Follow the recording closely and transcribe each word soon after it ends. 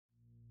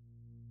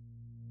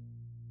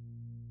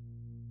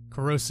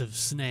Corrosive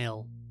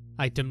Snail.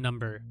 Item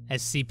number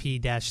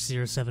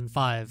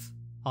SCP-075.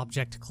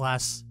 Object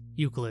Class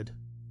Euclid.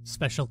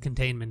 Special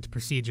Containment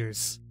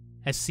Procedures.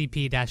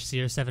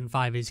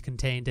 SCP-075 is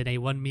contained in a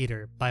 1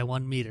 meter by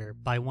 1 meter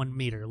by 1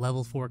 meter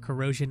Level 4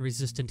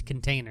 corrosion-resistant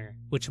container,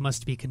 which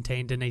must be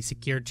contained in a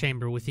secured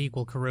chamber with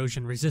equal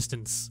corrosion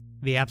resistance.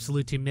 The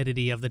absolute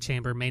humidity of the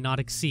chamber may not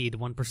exceed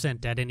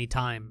 1% at any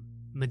time.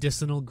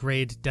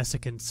 Medicinal-grade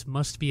desiccants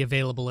must be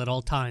available at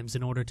all times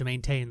in order to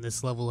maintain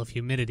this level of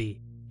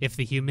humidity. If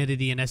the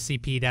humidity in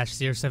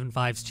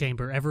SCP-075's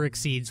chamber ever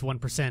exceeds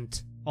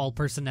 1%, all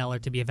personnel are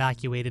to be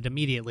evacuated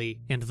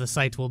immediately, and the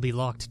site will be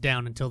locked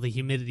down until the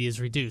humidity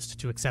is reduced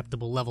to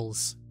acceptable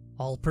levels.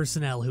 All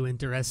personnel who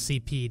enter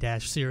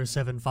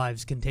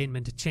SCP-075's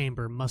containment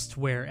chamber must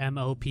wear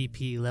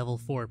MOPP Level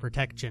 4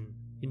 protection.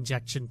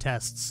 Injection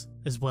tests,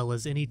 as well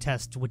as any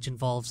test which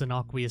involves an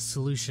aqueous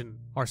solution,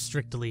 are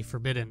strictly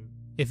forbidden.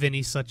 If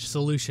any such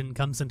solution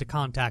comes into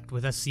contact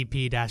with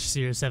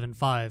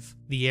SCP-075,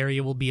 the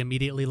area will be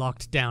immediately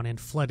locked down and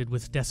flooded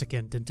with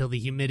desiccant until the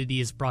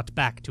humidity is brought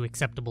back to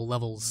acceptable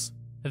levels.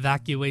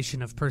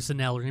 Evacuation of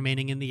personnel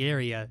remaining in the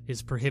area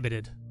is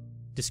prohibited.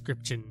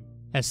 Description: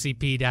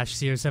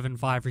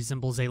 SCP-075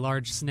 resembles a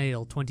large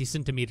snail 20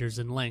 centimeters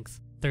in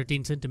length,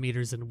 13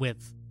 centimeters in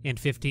width, and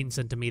 15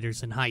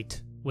 centimeters in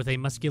height, with a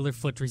muscular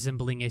foot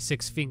resembling a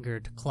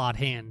 6-fingered, clawed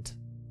hand.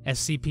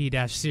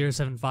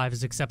 SCP-075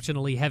 is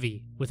exceptionally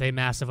heavy, with a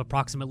mass of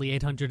approximately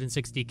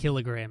 860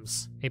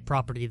 kilograms, a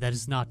property that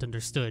is not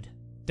understood.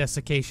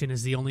 Desiccation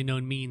is the only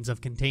known means of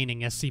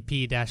containing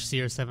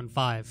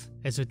SCP-075,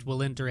 as it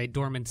will enter a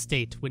dormant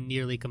state when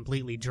nearly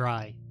completely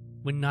dry.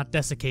 When not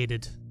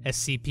desiccated,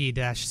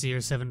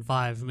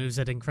 SCP-075 moves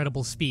at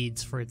incredible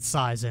speeds for its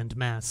size and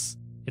mass.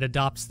 It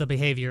adopts the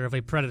behavior of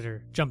a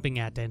predator, jumping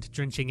at and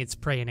drenching its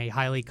prey in a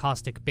highly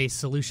caustic base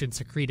solution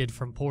secreted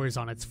from pores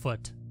on its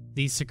foot.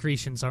 These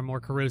secretions are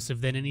more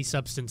corrosive than any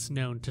substance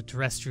known to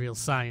terrestrial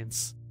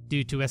science.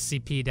 Due to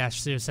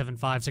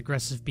SCP-075's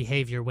aggressive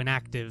behavior when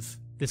active,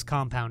 this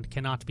compound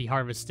cannot be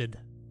harvested.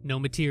 No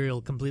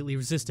material completely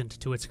resistant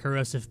to its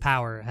corrosive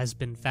power has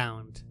been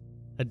found.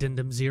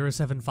 Addendum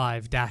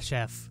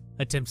 075-F.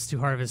 Attempts to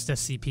harvest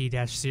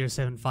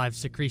SCP-075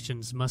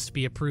 secretions must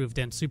be approved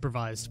and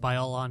supervised by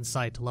all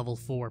on-site Level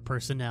 4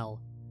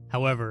 personnel.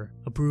 However,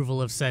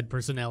 approval of said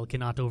personnel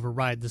cannot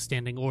override the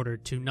standing order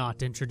to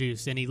not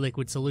introduce any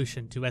liquid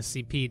solution to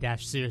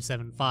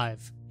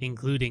SCP-075,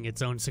 including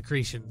its own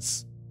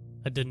secretions.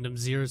 Addendum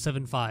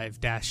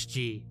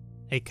 075-G.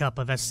 A cup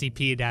of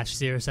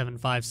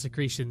SCP-075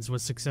 secretions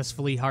was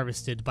successfully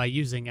harvested by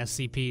using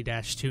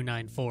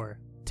SCP-294.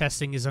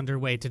 Testing is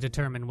underway to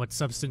determine what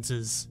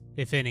substances,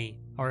 if any,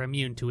 are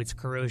immune to its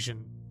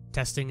corrosion.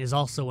 Testing is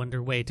also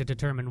underway to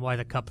determine why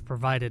the cup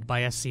provided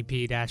by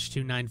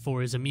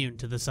SCP-294 is immune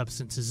to the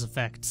substance's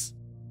effects.